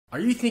Are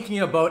you thinking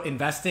about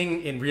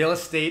investing in real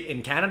estate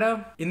in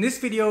Canada? In this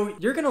video,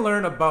 you're going to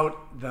learn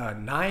about the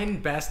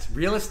 9 best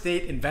real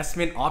estate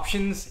investment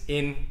options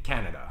in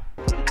Canada.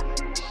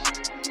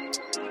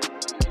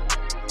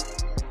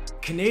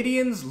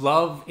 Canadians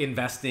love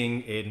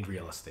investing in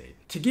real estate.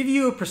 To give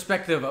you a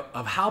perspective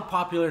of how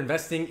popular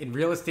investing in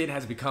real estate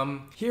has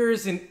become,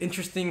 here's an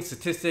interesting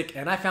statistic,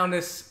 and I found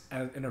this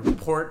in a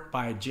report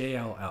by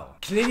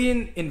JLL.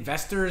 Canadian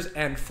investors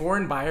and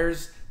foreign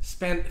buyers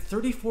spent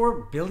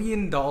 $34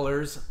 billion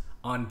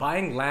on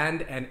buying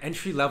land and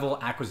entry-level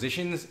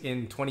acquisitions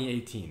in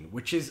 2018,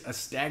 which is a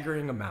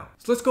staggering amount.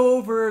 So let's go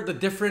over the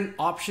different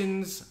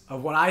options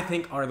of what I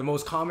think are the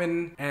most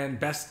common and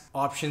best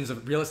options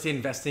of real estate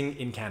investing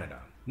in Canada.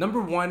 Number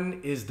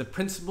 1 is the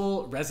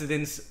principal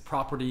residence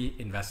property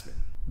investment.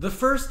 The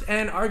first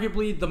and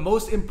arguably the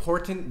most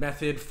important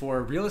method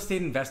for real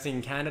estate investing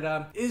in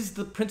Canada is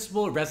the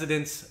principal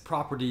residence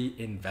property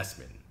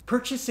investment.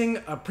 Purchasing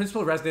a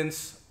principal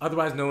residence,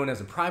 otherwise known as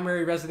a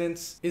primary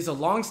residence, is a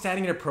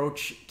long-standing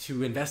approach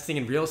to investing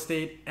in real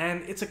estate,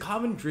 and it's a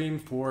common dream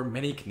for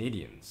many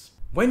Canadians.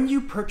 When you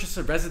purchase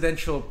a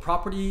residential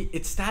property,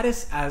 its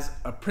status as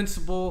a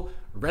principal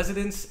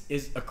residence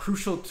is a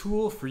crucial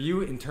tool for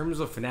you in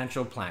terms of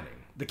financial planning.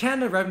 The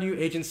Canada Revenue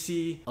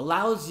Agency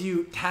allows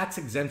you tax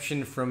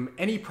exemption from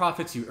any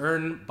profits you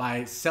earn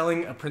by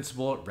selling a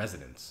principal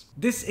residence.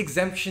 This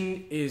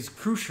exemption is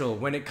crucial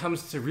when it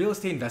comes to real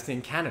estate investing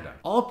in Canada.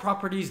 All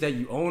properties that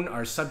you own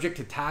are subject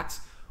to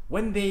tax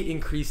when they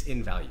increase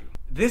in value.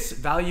 This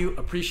value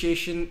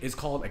appreciation is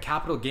called a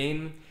capital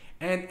gain,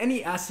 and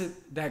any asset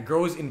that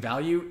grows in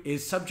value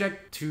is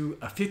subject to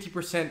a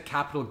 50%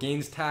 capital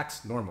gains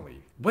tax normally.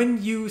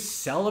 When you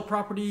sell a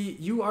property,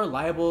 you are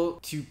liable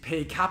to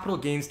pay capital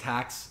gains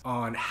tax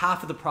on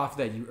half of the profit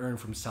that you earn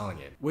from selling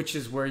it, which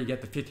is where you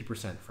get the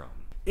 50% from.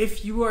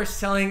 If you are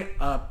selling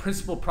a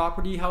principal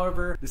property,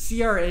 however, the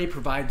CRA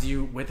provides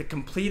you with a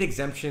complete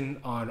exemption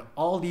on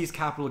all these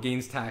capital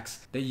gains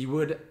tax that you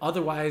would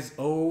otherwise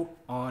owe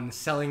on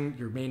selling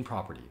your main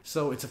property.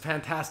 So it's a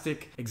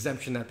fantastic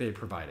exemption that they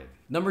provided.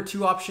 Number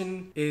 2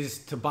 option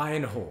is to buy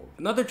and hold.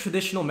 Another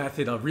traditional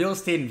method of real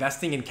estate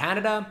investing in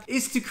Canada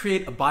is to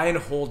create a buy and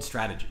hold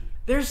strategy.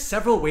 There's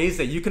several ways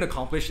that you can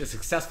accomplish a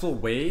successful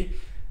way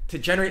to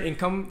generate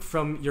income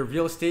from your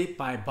real estate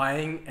by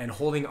buying and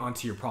holding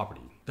onto your property.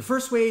 The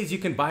first way is you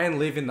can buy and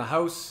live in the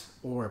house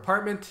or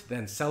apartment,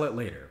 then sell it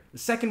later. The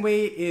second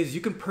way is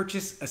you can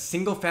purchase a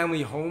single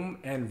family home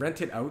and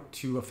rent it out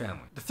to a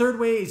family. The third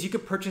way is you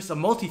could purchase a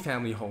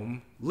multi-family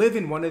home, live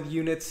in one of the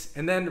units,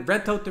 and then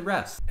rent out the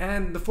rest.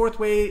 And the fourth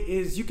way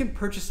is you can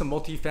purchase a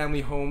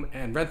multi-family home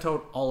and rent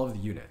out all of the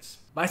units.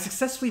 By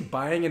successfully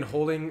buying and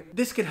holding,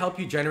 this could help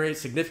you generate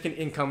significant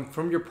income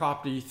from your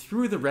property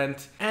through the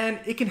rent,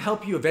 and it can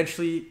help you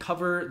eventually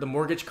cover the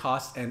mortgage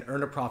costs and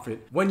earn a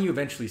profit when you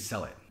eventually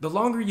sell it. The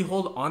longer you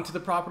hold onto the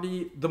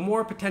property, the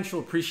more potential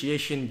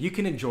appreciation you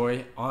can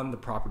enjoy on the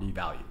property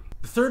value.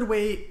 The third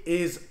way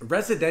is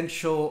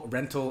residential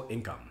rental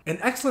income. An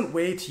excellent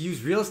way to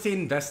use real estate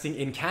investing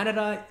in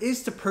Canada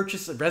is to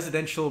purchase a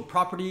residential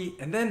property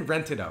and then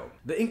rent it out.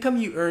 The income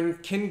you earn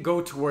can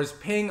go towards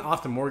paying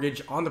off the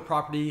mortgage on the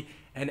property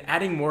and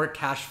adding more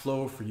cash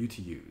flow for you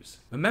to use.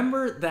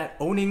 Remember that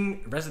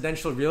owning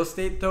residential real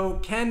estate, though,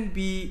 can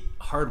be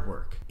hard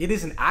work. It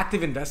is an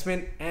active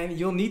investment, and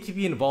you'll need to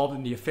be involved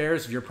in the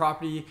affairs of your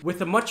property with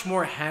a much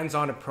more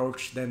hands-on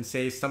approach than,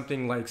 say,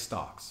 something like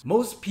stocks.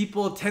 Most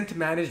people tend to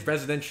manage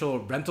residential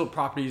rental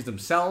properties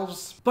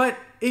themselves, but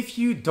if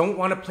you don't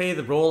want to play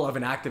the role of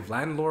an active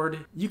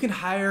landlord, you can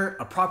hire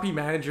a property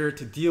manager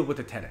to deal with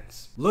the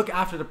tenants, look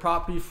after the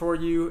property for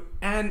you,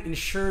 and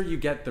ensure you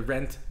get the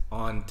rent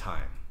on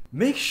time.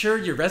 Make sure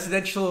your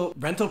residential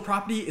rental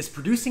property is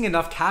producing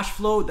enough cash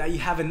flow that you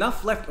have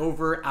enough left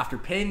over after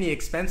paying the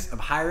expense of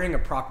hiring a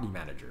property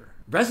manager.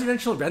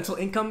 Residential rental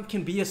income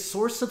can be a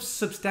source of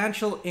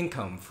substantial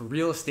income for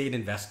real estate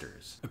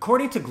investors.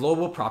 According to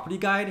Global Property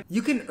Guide,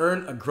 you can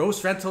earn a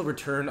gross rental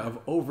return of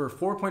over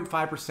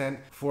 4.5%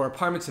 for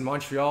apartments in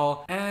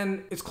Montreal,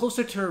 and it's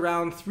closer to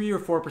around 3 or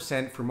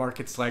 4% for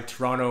markets like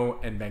Toronto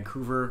and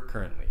Vancouver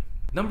currently.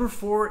 Number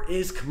 4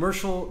 is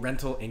commercial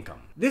rental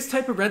income. This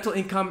type of rental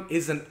income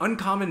is an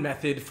uncommon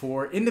method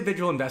for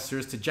individual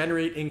investors to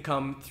generate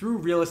income through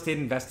real estate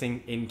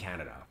investing in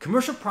Canada.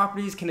 Commercial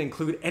properties can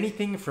include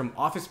anything from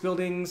office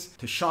buildings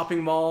to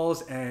shopping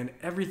malls and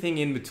everything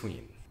in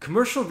between.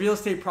 Commercial real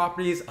estate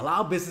properties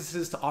allow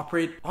businesses to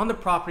operate on the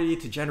property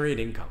to generate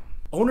income.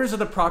 Owners of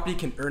the property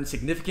can earn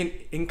significant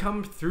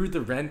income through the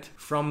rent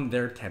from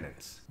their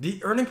tenants. The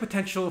earning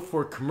potential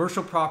for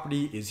commercial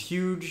property is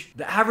huge.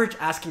 The average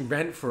asking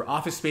rent for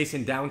office space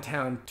in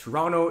downtown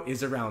Toronto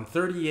is around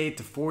 $38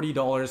 to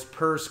 $40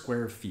 per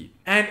square feet.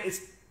 And it's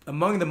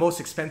among the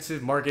most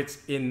expensive markets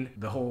in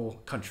the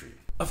whole country.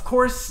 Of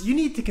course, you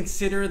need to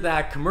consider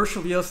that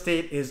commercial real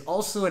estate is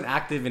also an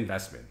active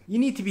investment. You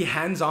need to be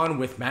hands-on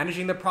with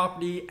managing the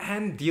property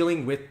and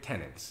dealing with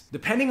tenants.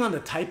 Depending on the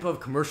type of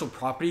commercial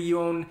property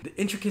you own, the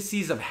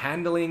intricacies of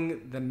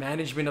handling the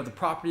management of the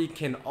property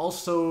can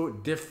also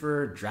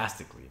differ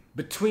drastically.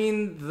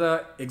 Between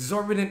the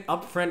exorbitant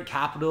upfront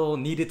capital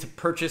needed to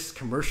purchase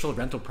commercial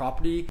rental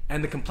property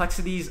and the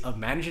complexities of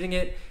managing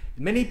it,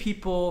 many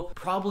people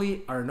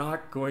probably are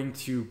not going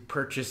to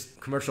purchase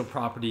commercial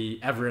property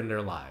ever in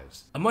their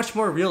lives. A much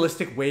more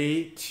realistic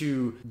way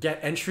to get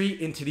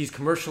entry into these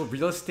commercial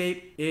real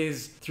estate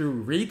is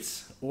through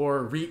REITs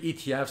or REIT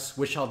ETFs,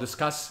 which I'll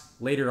discuss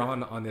later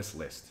on this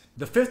list.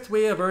 The fifth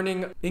way of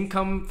earning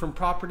income from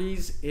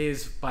properties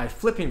is by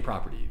flipping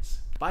properties.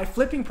 By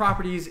flipping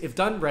properties, if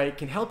done right,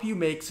 can help you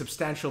make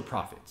substantial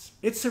profits.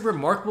 It's a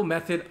remarkable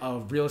method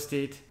of real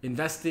estate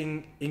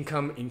investing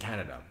income in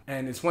Canada,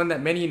 and it's one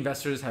that many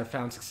investors have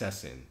found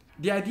success in.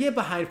 The idea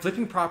behind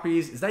flipping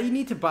properties is that you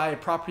need to buy a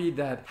property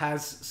that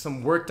has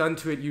some work done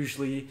to it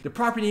usually. The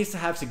property needs to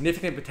have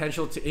significant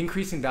potential to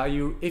increase in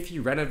value if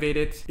you renovate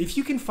it. If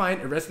you can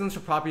find a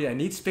residential property that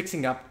needs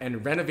fixing up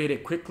and renovate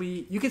it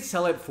quickly, you can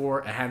sell it for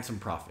a handsome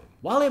profit.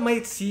 While it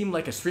might seem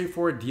like a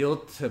straightforward deal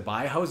to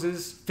buy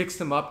houses, fix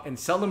them up, and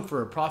sell them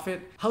for a profit,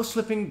 house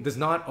flipping does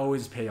not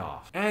always pay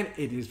off, and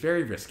it is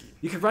very risky.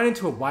 You can run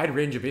into a wide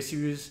range of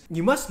issues.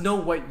 You must know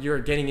what you're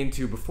getting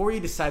into before you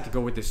decide to go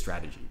with this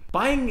strategy.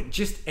 Buying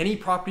just any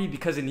property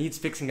because it needs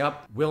fixing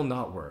up will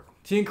not work.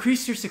 To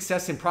increase your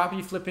success in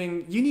property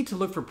flipping, you need to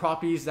look for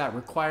properties that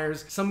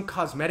requires some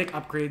cosmetic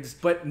upgrades,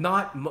 but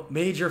not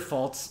major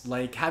faults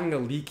like having a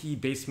leaky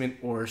basement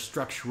or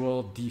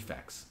structural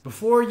defects.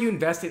 Before you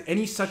invest in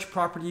any such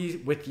property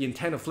with the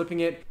intent of flipping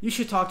it, you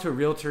should talk to a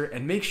realtor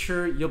and make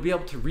sure you'll be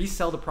able to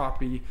resell the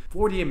property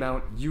for the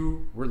amount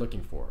you were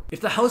looking for.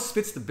 If the house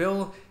fits the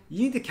bill,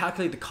 you need to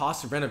calculate the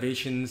cost of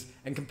renovations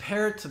and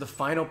compare it to the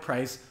final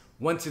price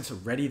once it's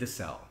ready to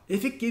sell.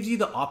 If it gives you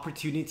the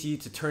opportunity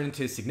to turn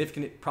into a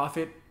significant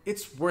profit,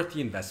 it's worth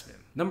the investment.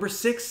 Number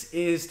 6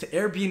 is to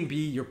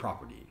Airbnb your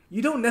property.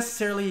 You don't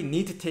necessarily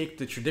need to take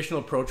the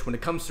traditional approach when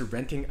it comes to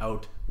renting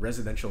out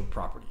residential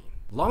property.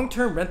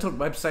 Long-term rental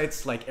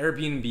websites like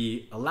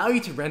Airbnb allow you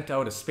to rent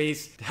out a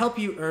space to help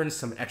you earn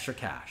some extra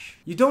cash.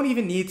 You don't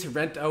even need to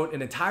rent out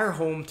an entire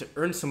home to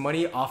earn some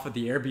money off of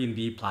the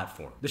Airbnb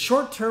platform. The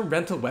short-term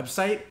rental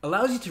website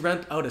allows you to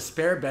rent out a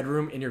spare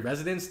bedroom in your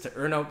residence to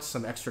earn out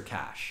some extra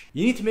cash.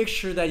 You need to make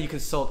sure that you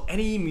consult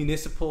any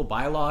municipal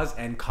bylaws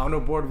and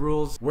condo board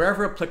rules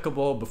wherever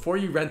applicable before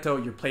you rent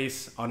out your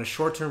place on a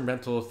short-term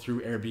rental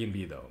through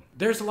Airbnb though.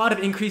 There's a lot of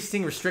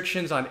increasing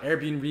restrictions on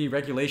Airbnb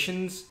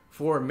regulations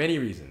for many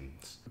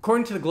reasons.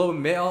 According to the Globe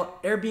and Mail,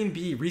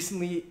 Airbnb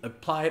recently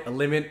applied a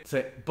limit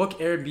to book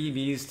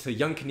Airbnbs to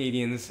young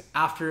Canadians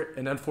after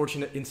an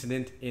unfortunate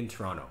incident in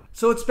Toronto.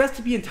 So it's best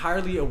to be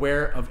entirely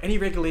aware of any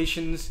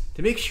regulations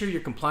to make sure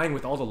you're complying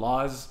with all the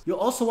laws. You'll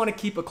also want to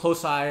keep a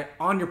close eye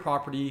on your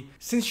property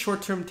since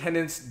short-term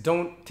tenants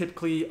don't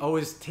typically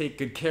always take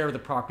good care of the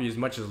property as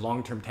much as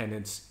long-term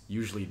tenants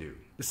usually do.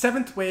 The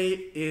 7th way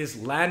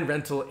is land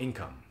rental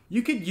income.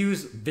 You could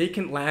use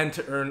vacant land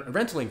to earn a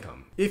rental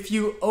income. If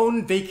you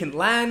own vacant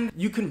land,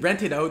 you can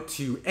rent it out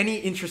to any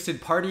interested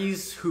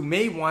parties who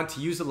may want to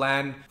use the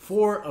land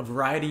for a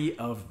variety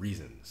of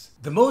reasons.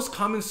 The most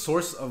common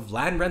source of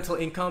land rental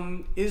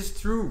income is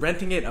through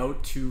renting it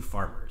out to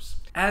farmers.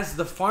 As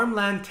the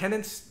farmland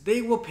tenants,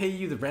 they will pay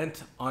you the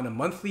rent on a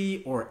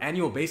monthly or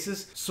annual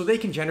basis so they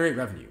can generate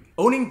revenue.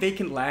 Owning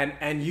vacant land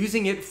and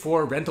using it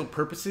for rental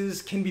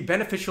purposes can be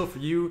beneficial for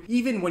you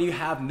even when you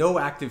have no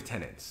active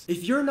tenants.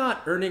 If you're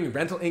not earning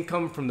rental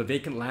income from the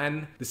vacant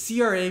land, the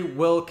CRA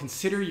will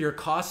consider your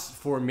costs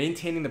for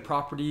maintaining the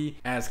property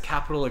as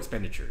capital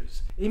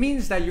expenditures. It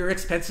means that your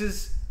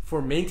expenses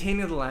for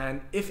maintaining the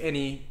land, if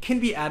any, can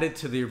be added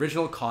to the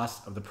original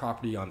cost of the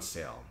property on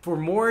sale. For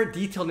more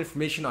detailed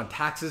information on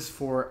taxes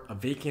for a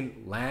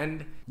vacant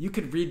land, you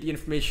could read the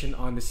information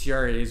on the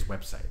CRA's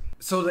website.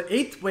 So the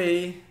 8th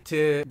way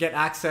to get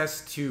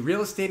access to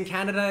real estate in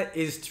Canada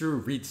is through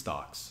REIT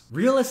stocks.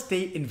 Real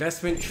estate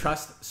investment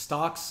trust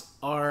stocks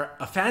are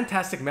a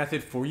fantastic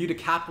method for you to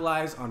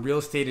capitalize on real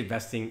estate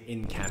investing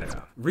in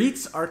Canada.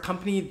 REITs are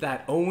companies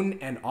that own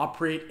and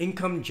operate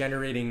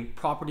income-generating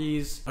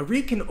properties. A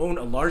REIT can own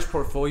a large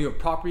portfolio of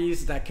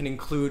properties that can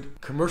include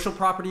commercial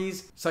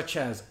properties such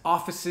as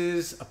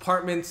offices,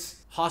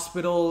 apartments,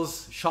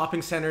 hospitals,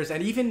 shopping centers,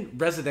 and even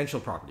residential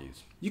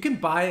properties. You can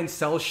buy and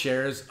sell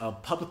shares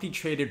of publicly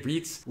traded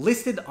REITs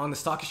listed on the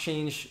stock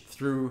exchange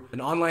through an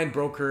online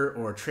broker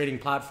or trading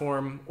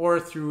platform or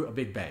through a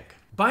big bank.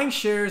 Buying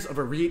shares of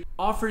a REIT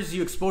offers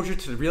you exposure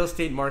to the real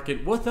estate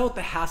market without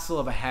the hassle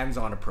of a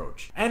hands-on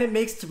approach, and it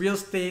makes the real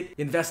estate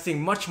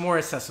investing much more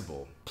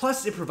accessible.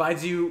 Plus, it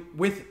provides you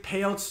with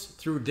payouts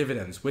through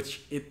dividends,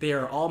 which they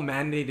are all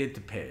mandated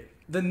to pay.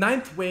 The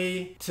 9th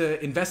way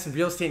to invest in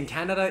real estate in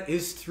Canada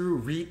is through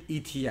REIT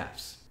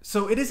ETFs.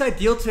 So it is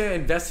ideal to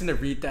invest in a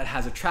REIT that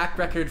has a track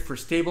record for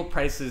stable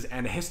prices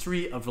and a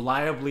history of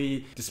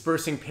reliably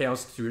dispersing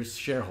payouts to its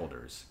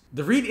shareholders.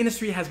 The REIT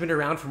industry has been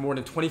around for more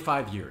than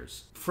 25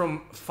 years.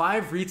 From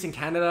 5 REITs in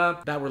Canada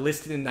that were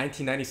listed in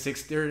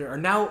 1996, there are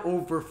now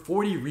over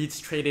 40 REITs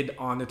traded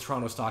on the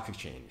Toronto Stock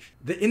Exchange.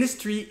 The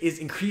industry is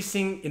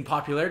increasing in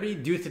popularity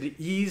due to the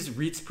ease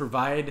REITs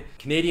provide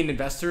Canadian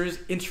investors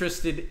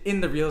interested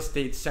in the real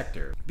estate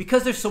sector.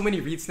 Because there's so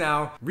many REITs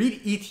now,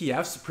 REIT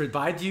ETFs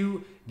provide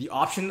you the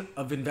option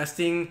of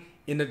investing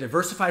in a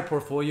diversified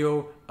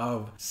portfolio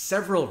of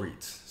several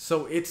REITs.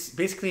 So it's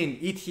basically an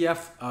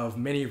ETF of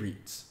many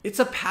REITs. It's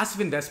a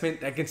passive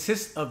investment that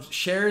consists of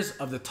shares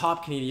of the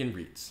top Canadian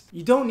REITs.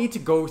 You don't need to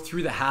go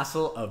through the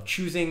hassle of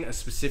choosing a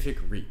specific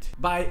REIT.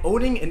 By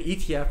owning an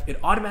ETF, it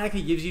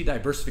automatically gives you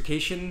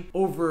diversification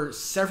over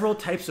several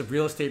types of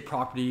real estate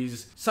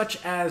properties,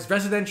 such as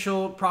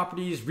residential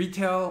properties,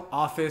 retail,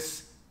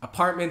 office,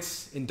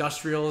 apartments,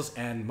 industrials,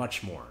 and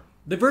much more.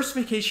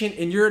 Diversification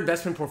in your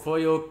investment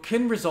portfolio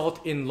can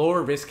result in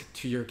lower risk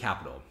to your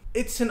capital.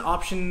 It's an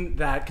option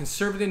that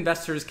conservative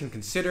investors can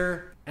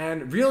consider,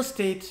 and real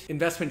estate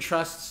investment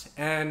trusts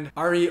and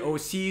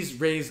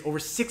REOCs raised over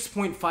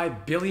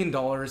 $6.5 billion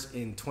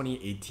in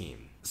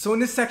 2018. So in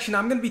this section,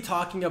 I'm going to be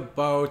talking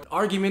about the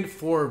argument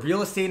for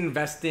real estate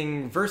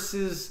investing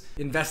versus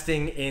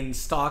investing in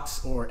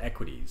stocks or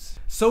equities.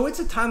 So it's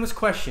a timeless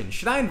question.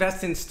 Should I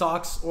invest in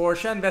stocks or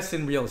should I invest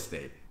in real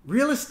estate?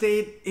 Real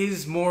estate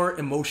is more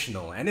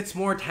emotional and it's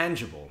more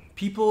tangible.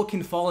 People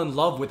can fall in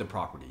love with a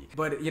property,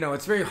 but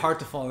it's very hard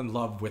to fall in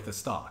love with a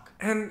stock.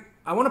 And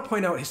I want to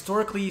point out,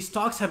 historically,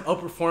 stocks have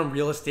outperformed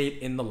real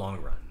estate in the long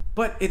run.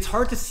 But it's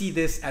hard to see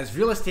this as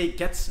real estate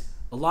gets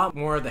a lot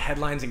more of the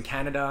headlines in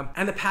Canada,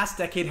 and the past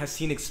decade has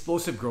seen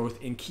explosive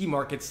growth in key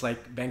markets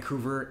like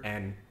Vancouver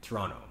and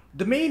Toronto.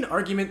 The main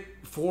argument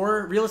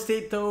for real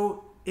estate,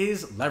 though,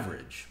 is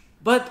leverage.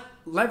 But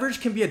leverage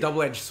can be a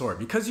double-edged sword.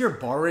 Because you're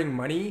borrowing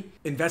money,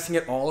 investing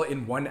it all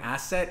in one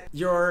asset,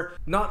 you're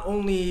not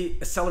only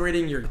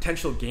accelerating your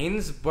potential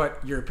gains, but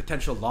your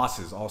potential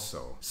losses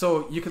also.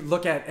 So you could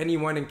look at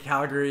anyone in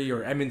Calgary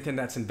or Edmonton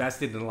that's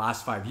invested in the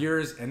last 5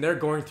 years, and they're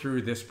going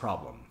through this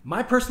problem.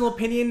 My personal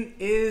opinion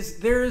is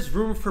there's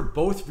room for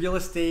both real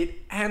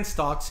estate and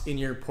stocks in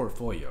your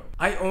portfolio.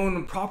 I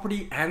own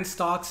property and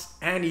stocks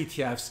and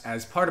ETFs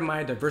as part of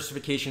my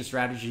diversification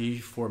strategy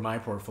for my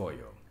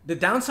portfolio. The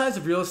downsides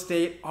of real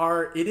estate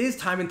are it is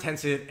time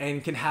intensive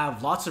and can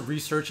have lots of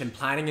research and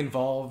planning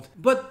involved,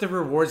 but the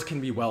rewards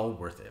can be well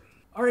worth it.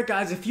 Alright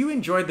guys, if you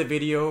enjoyed the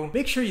video,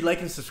 make sure you like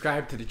and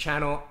subscribe to the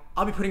channel.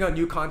 I'll be putting out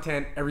new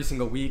content every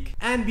single week,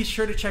 and be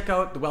sure to check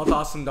out the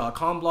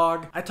wealthawesome.com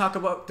blog. I talk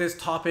about this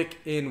topic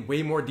in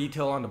way more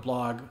detail on the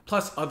blog,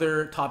 plus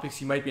other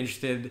topics you might be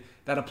interested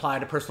that apply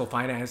to personal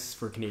finance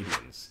for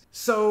Canadians.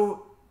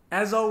 So,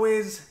 as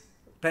always,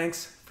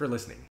 thanks for listening.